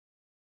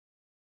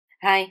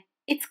Hi,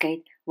 it's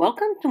Kate.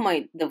 Welcome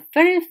to the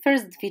very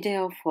first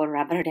video for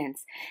rubber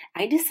dance.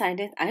 I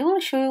decided I will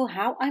show you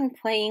how I'm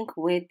playing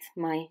with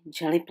my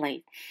jelly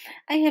plate.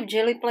 I have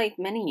jelly plate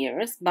many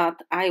years,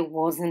 but I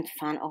wasn't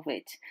fan of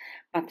it.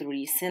 But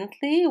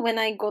recently, when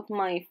I got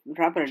my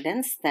rubber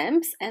dance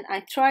stamps and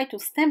I tried to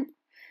stamp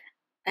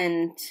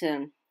and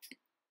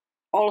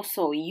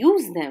also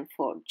use them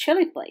for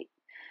jelly plate,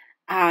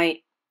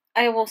 I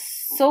I was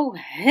so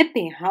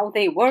happy how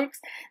they works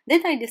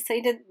that I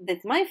decided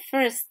that my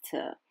first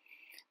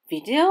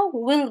video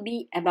will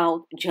be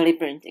about jelly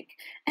printing.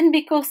 And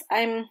because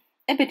I'm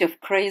a bit of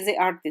crazy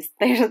artist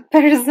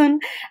person,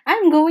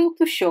 I'm going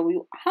to show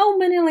you how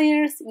many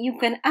layers you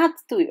can add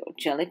to your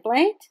jelly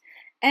plate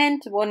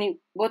and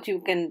what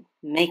you can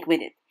make with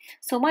it.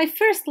 So my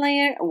first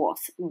layer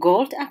was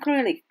gold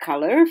acrylic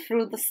color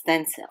through the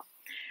stencil.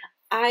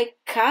 I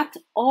cut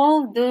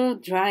all the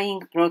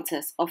drying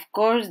process. Of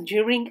course,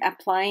 during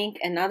applying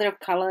another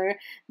color,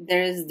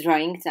 there is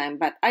drying time,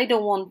 but I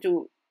don't want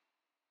to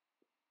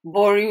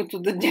bore you to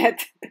the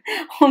death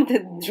on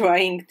the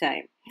drying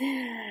time.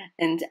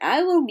 And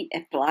I will be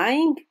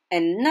applying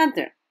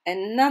another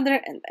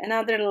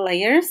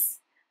layers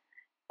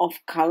of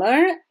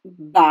color,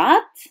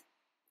 but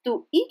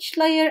to each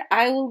layer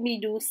I will be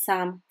do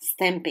some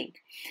stamping.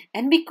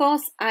 And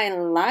because I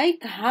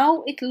like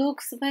how it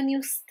looks when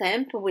you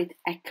stamp with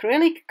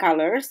acrylic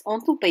colors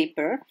onto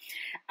paper,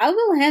 I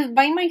will have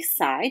by my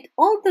side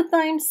all the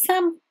time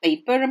some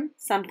paper.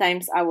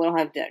 Sometimes I will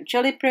have the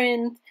jelly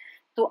print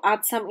to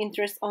add some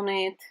interest on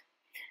it,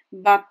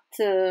 but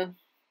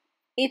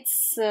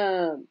it's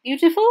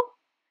beautiful,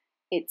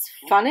 it's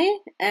funny,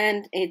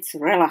 and it's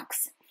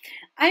relax.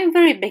 I'm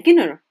very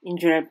beginner in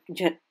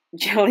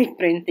jelly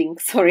printing,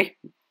 sorry,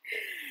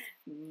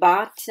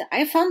 but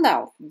I found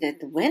out that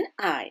when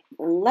I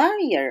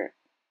layer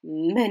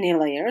many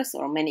layers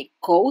or many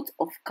coats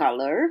of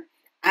color,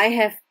 I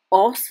have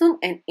awesome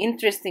and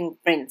interesting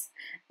prints,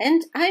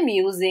 and I'm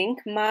using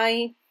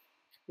my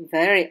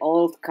very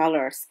old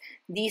colors.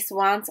 These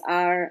ones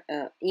are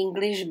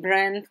English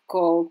brand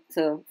called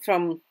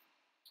from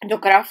the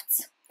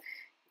crafts.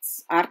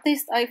 It's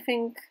artist, I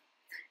think,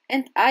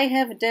 and I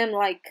have them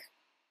like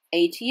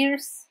 8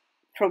 years,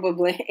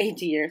 probably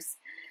 8 years.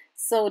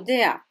 So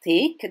they are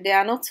thick, they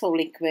are not so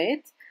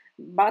liquid,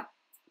 but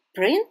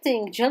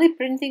jelly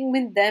printing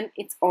with them,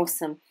 it's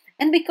awesome.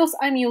 And because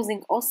I'm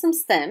using awesome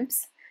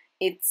stamps,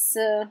 it's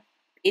uh,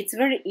 it's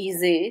very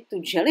easy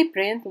to jelly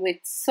print with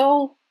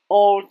so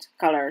old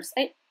colors.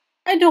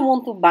 I don't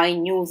want to buy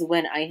news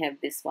when I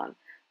have this one.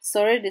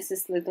 Sorry, this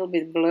is a little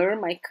bit blur.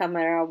 My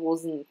camera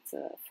wasn't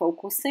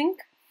focusing.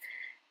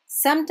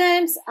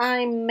 Sometimes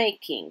I'm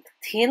making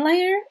thin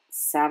layer,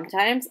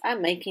 sometimes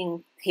I'm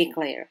making thick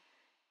layer.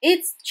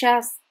 It's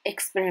just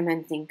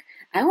experimenting.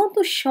 I want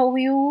to show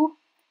you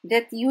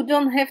that you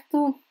don't have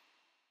to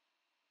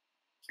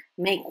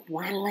make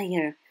one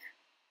layer.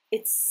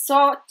 It's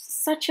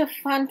such a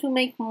fun to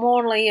make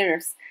more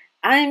layers.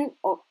 I'm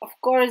of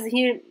course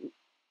here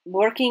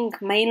working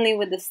mainly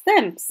with the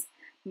stamps,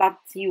 but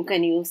you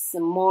can use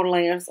some more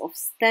layers of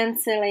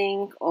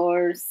stenciling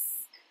or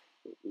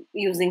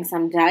using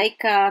some die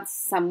cuts,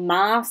 some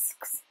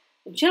masks.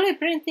 Jelly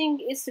printing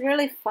is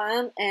really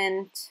fun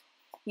and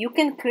you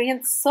can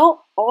create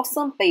so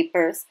awesome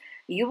papers.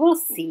 You will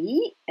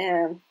see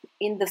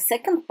in the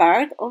second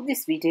part of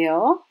this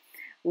video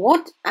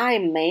what I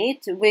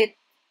made with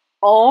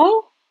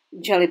all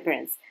jelly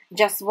prints.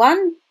 Just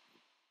one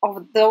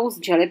of those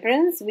jelly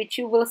prints which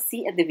you will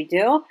see at the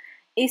video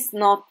is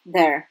not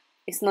there,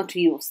 is not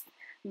used,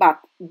 but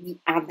the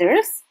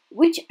others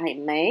which I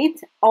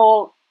made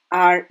all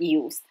are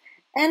used.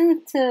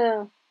 And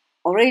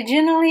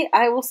originally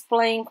I was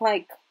playing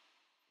like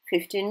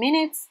 15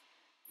 minutes,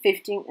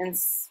 15 and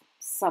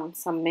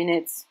some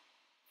minutes,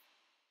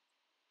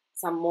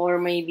 some more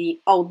maybe.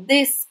 Oh,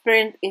 this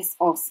print is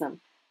awesome.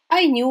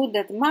 I knew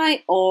that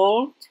my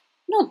old,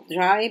 not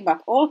dry,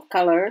 but old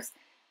colors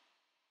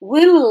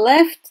will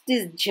left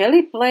this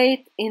jelly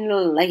plate in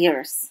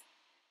layers.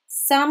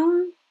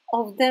 Some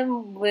of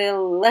them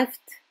will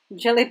left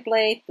jelly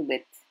plate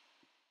with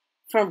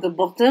from the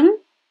bottom,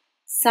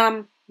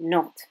 some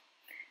not.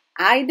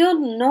 I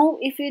don't know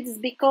if it's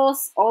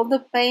because all the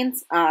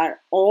paints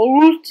are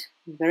old,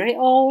 very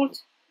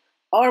old,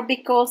 or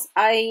because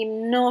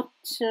I'm not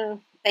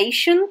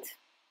patient,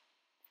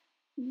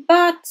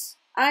 but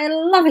I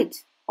love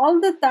it. All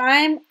the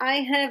time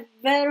I have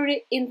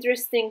very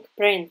interesting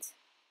print.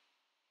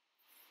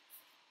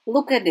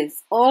 Look at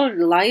this, all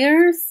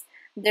layers.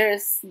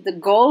 There's the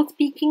gold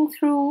peeking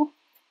through.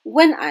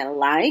 When I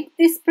like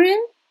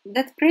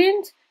that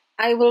print,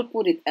 I will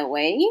put it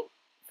away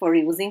for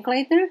using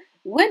later.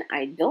 When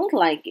I don't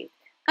like it,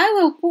 I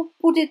will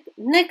put it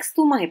next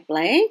to my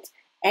plate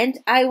and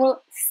I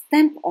will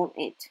stamp on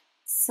it.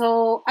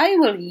 So I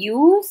will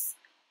use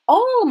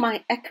all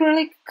my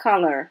acrylic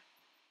color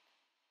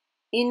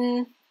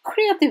in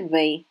creative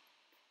way.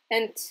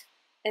 And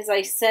as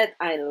I said,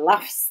 I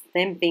love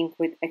stamping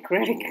with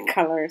acrylic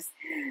colors.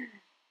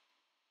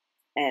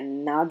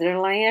 Another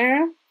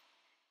layer,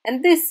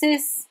 and this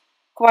is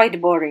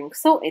quite boring,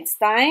 so it's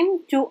time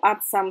to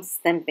add some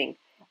stamping.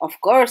 Of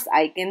course,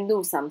 I can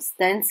do some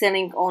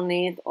stenciling on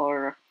it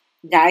or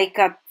die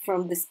cut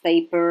from this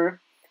paper,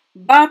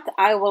 but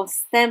I will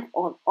stamp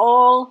on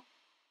all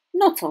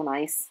not so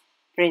nice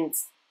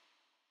prints.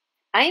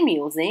 I'm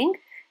using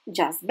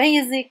just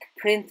basic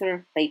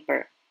printer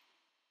paper.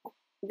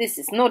 This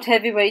is not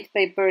heavyweight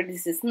paper,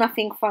 this is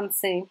nothing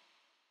fancy.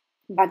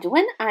 But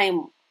when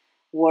I'm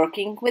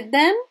working with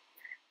them,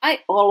 I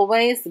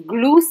always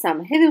glue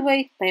some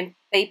heavyweight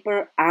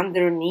paper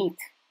underneath.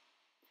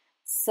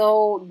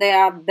 So they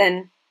are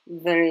then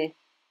very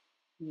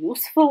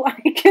useful,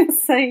 I can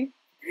say.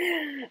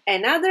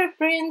 Another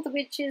print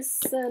which is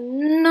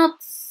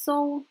not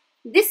so...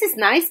 This is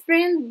nice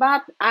print,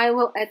 but I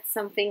will add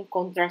something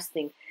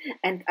contrasting.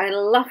 And I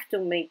love to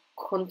make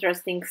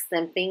contrasting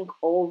stamping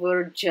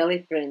over jelly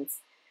prints.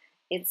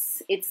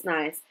 It's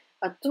nice.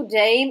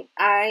 Today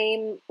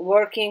I'm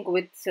working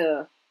with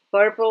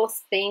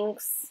purples,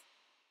 pinks,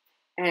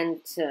 and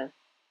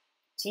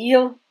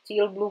teal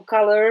blue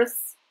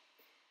colors.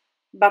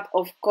 But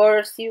of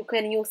course you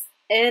can use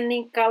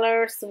any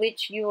colors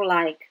which you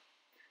like.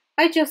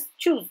 I just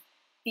choose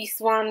this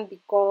one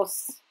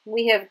because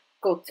we have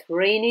got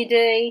rainy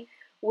day.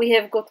 We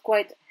have got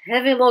quite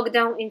heavy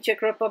lockdown in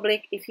Czech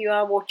Republic if you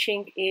are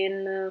watching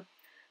in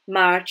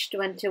March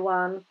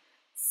 21.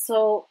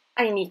 So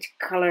I need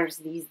colors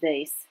these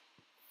days.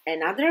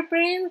 Another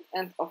print,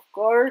 and of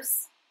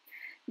course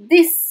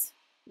this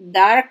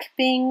dark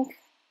pink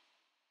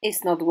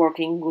is not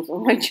working good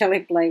on my jelly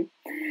plate.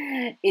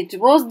 It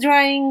was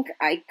drying,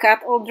 I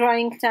cut all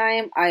drying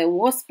time, I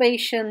was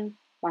patient,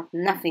 but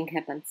nothing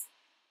happens.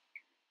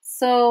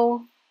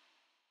 So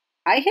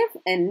I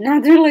have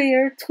another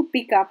layer to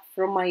pick up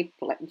from my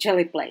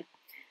jelly plate.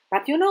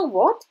 But you know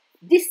what?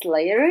 This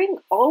layering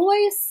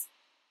always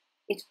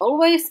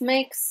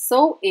makes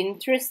so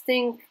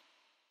interesting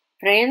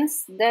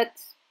prints that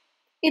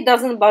it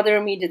doesn't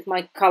bother me that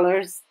my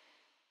colors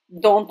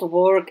don't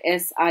work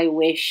as I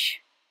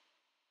wish.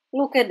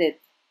 Look at it.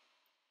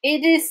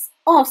 It is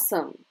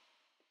awesome.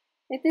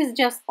 It is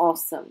just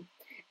awesome.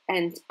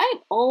 And I'm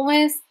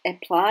always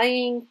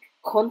applying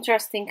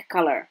contrasting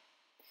color.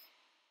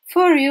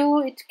 For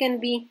you, it can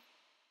be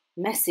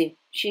messy.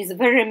 She's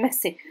very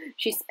messy.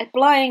 She's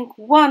applying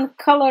one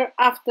color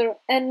after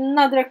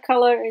another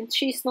color and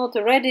she's not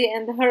ready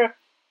and her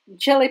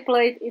jelly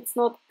plate it's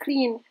not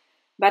clean.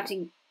 But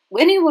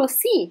when you will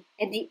see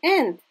at the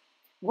end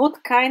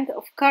what kind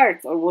of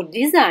cards or what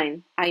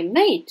design I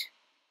made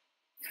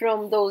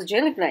from those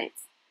jelly prints,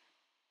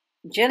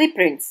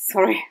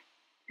 sorry,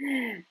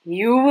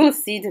 you will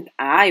see that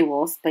I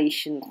was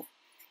patient.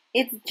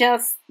 It's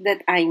just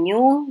that I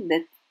knew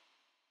that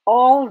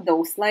all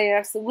those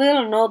layers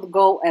will not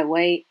go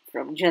away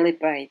from jelly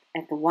plate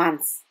at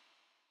once.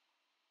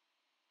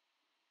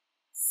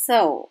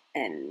 So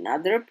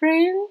another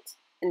print,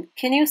 and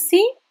can you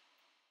see?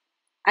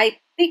 I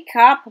pick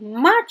up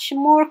much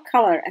more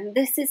color, and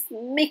this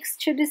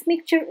mixture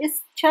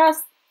is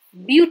just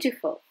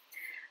beautiful.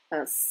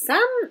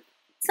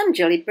 Some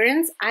jelly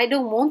prints I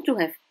don't want to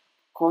have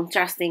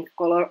contrasting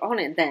color on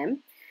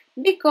them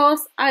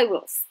because I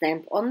will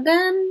stamp on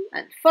them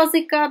and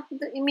fuzzy cut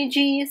the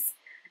images,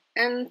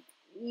 and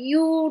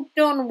you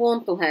don't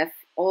want to have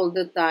all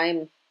the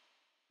time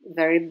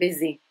very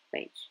busy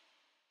page.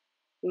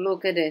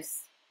 Look at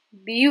this,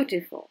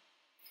 beautiful.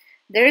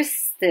 There's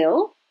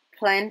still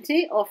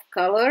plenty of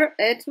color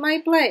at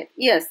my plate.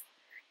 Yes,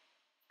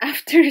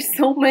 after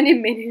so many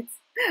minutes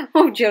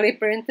of jelly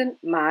printing,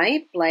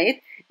 my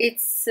plate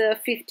it's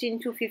 15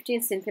 to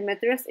 15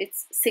 centimeters.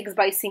 It's 6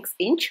 by 6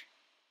 inch.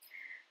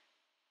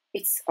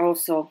 It's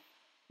also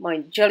my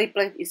jelly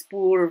plate is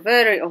poor,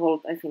 very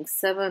old. I think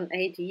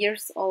 7-8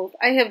 years old.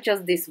 I have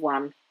just this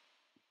one.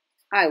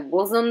 I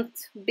wasn't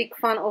big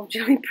fan of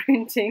jelly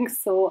printing,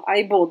 so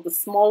I bought the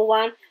small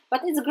one.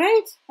 But it's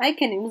great. I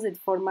can use it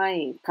for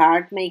my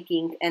card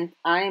making, and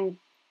I'm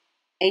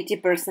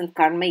 80%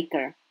 card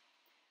maker.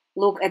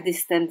 Look at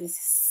this stamp. This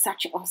is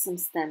such an awesome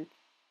stamp.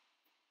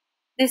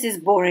 This is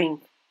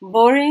boring.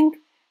 Boring.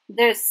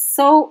 There's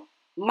so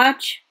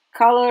much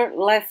color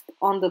left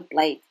on the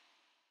plate.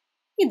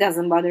 It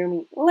doesn't bother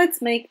me.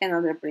 Let's make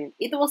another print.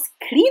 It was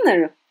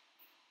cleaner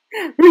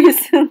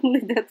recently,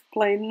 that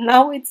plate.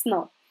 Now it's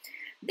not.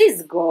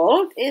 This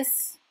gold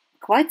is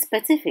quite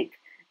specific.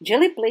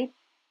 Jelly plate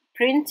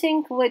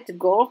printing with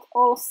gold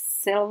or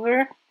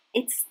silver,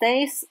 it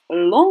stays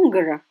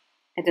longer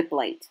at the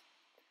plate.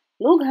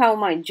 Look how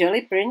my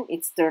jelly print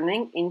is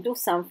turning into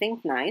something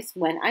nice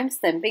when I'm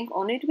stamping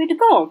on it with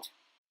gold.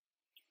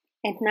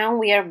 And now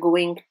we are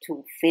going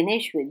to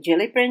finish with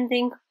jelly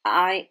printing.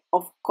 I,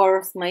 of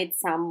course, made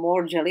some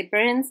more jelly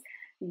prints,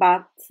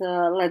 but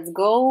let's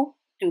go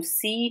to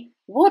see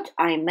what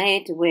I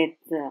made with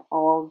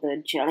all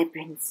the jelly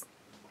prints.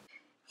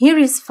 Here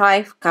is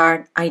 5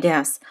 card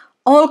ideas.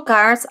 All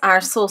cards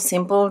are so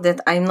simple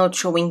that I'm not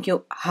showing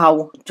you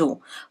how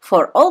to.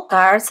 For all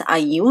cards, I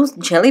use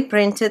jelly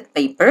printed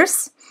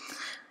papers,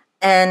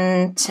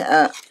 and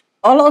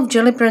all of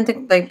jelly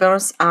printed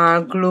papers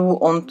are glued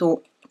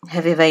onto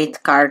heavyweight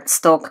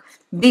cardstock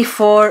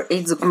before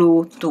it's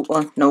glued to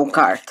a note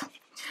card.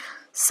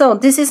 So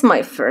this is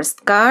my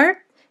first card.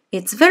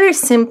 It's very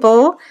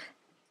simple.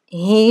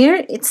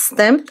 Here it's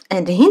stamped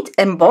and hint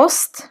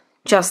embossed,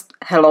 just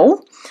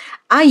hello.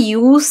 I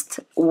used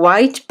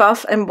white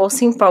puff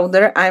embossing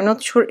powder. I'm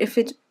not sure if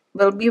it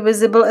will be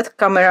visible at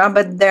camera,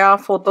 but there are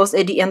photos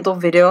at the end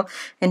of video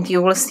and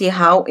you will see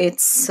how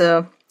it's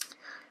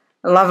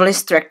lovely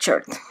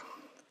structured.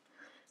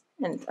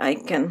 And I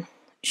can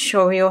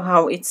show you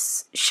how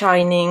it's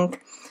shining.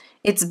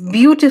 It's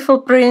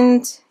beautiful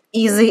print,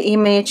 easy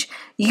image.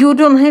 You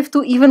don't have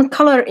to even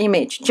color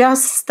image,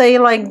 just stay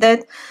like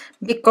that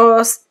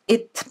because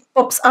it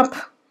pops up.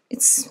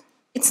 It's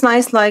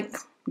nice like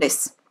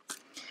this.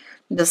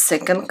 The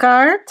second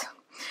card,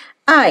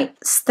 I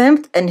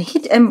stamped and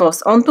heat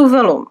embossed onto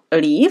vellum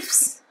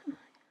leaves.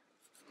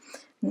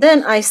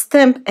 Then I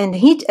stamped and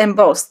heat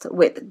embossed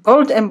with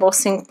gold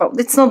embossing powder.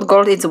 It's not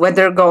gold, it's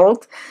weather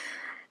gold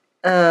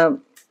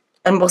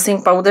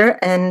embossing powder,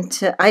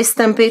 and I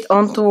stamp it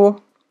onto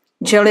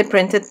Gelli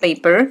printed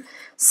paper.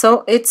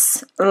 So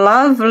it's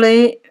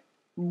lovely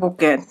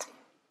bouquet.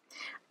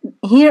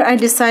 Here I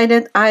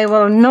decided I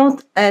will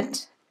not add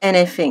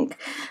anything.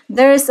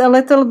 There is a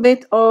little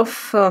bit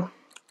of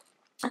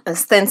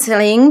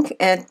stenciling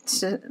at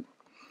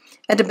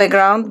the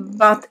background,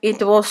 but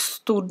it was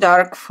too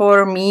dark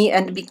for me,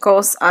 and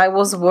because I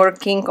was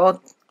working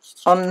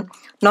on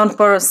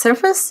non-porous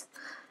surface,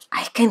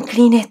 I can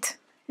clean it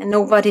and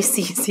nobody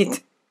sees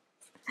it.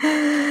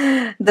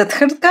 The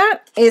third card,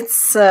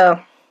 it's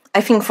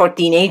I think for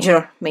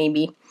teenager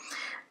maybe.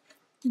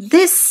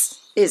 This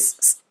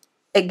is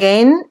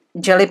again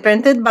Gelli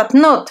printed, but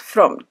not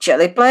from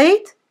Gelli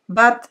plate,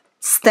 but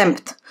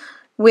stamped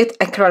with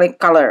acrylic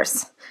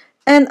colors.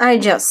 And I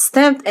just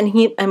stamped and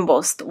heat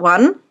embossed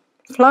one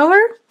flower.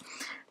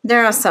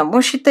 There are some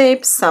washi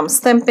tapes, some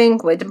stamping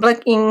with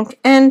black ink,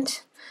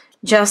 and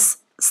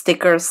just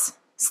stickers.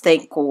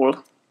 Stay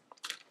cool.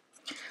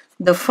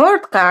 The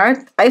fourth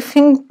card, I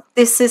think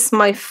this is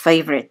my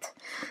favorite.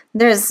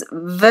 There's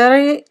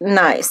very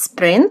nice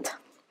print.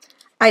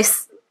 I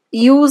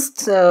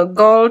used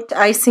gold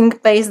icing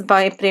paste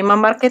by Prima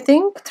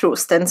Marketing through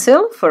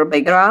stencil for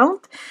background,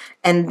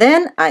 and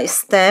then I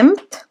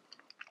stamped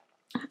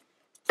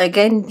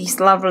again these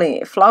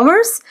lovely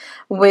flowers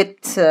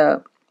with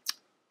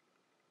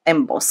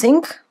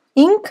embossing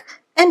ink,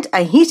 and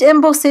I heat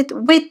emboss it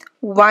with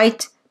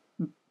white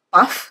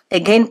puff.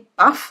 Again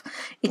puff,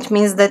 it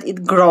means that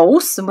it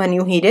grows when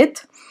you heat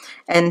it,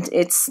 and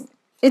it's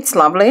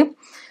lovely.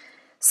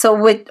 So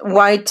with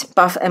white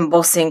puff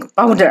embossing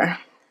powder,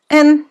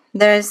 and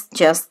there's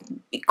just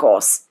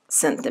because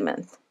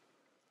sentiment.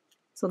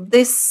 So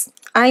this,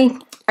 I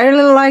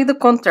really like the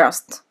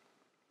contrast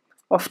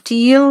of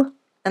teal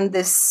and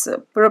this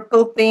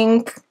purple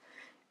pink.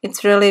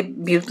 It's really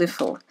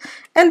beautiful.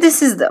 And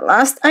this is the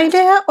last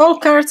idea. All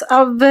cards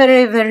are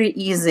very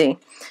easy.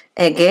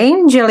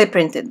 Again, Gelli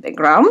printed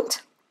background,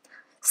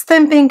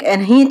 stamping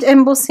and heat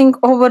embossing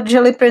over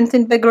Gelli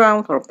printed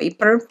background or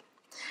paper.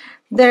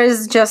 There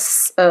is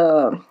just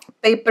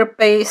paper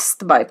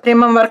paste by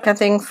Prima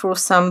Marketing through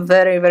some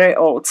very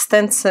old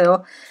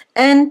stencil,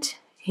 and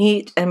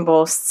heat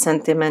embossed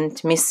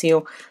sentiment Miss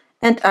You,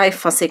 and I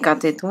fussy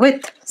cut it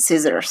with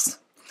scissors.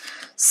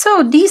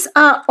 So these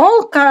are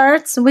all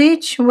cards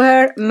which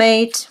were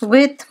made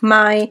with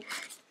my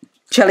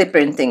Gelli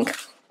printing,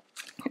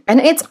 and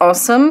it's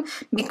awesome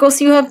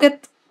because you have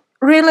got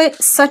really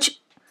such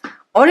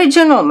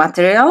original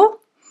material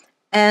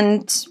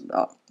and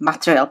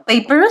material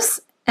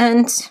papers.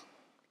 And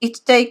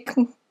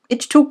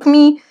it took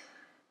me,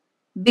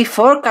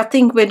 before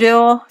cutting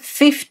video,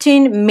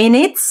 15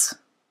 minutes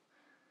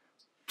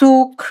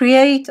to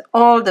create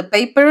all the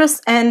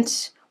papers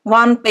and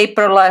one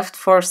paper left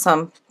for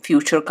some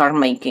future card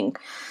making.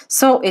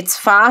 So it's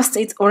fast,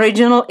 it's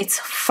original, it's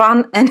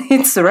fun, and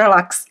it's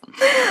relaxed.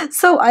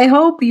 So I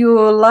hope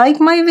you like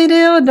my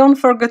video. Don't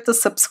forget to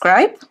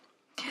subscribe,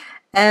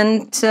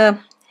 and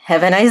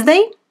have a nice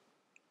day.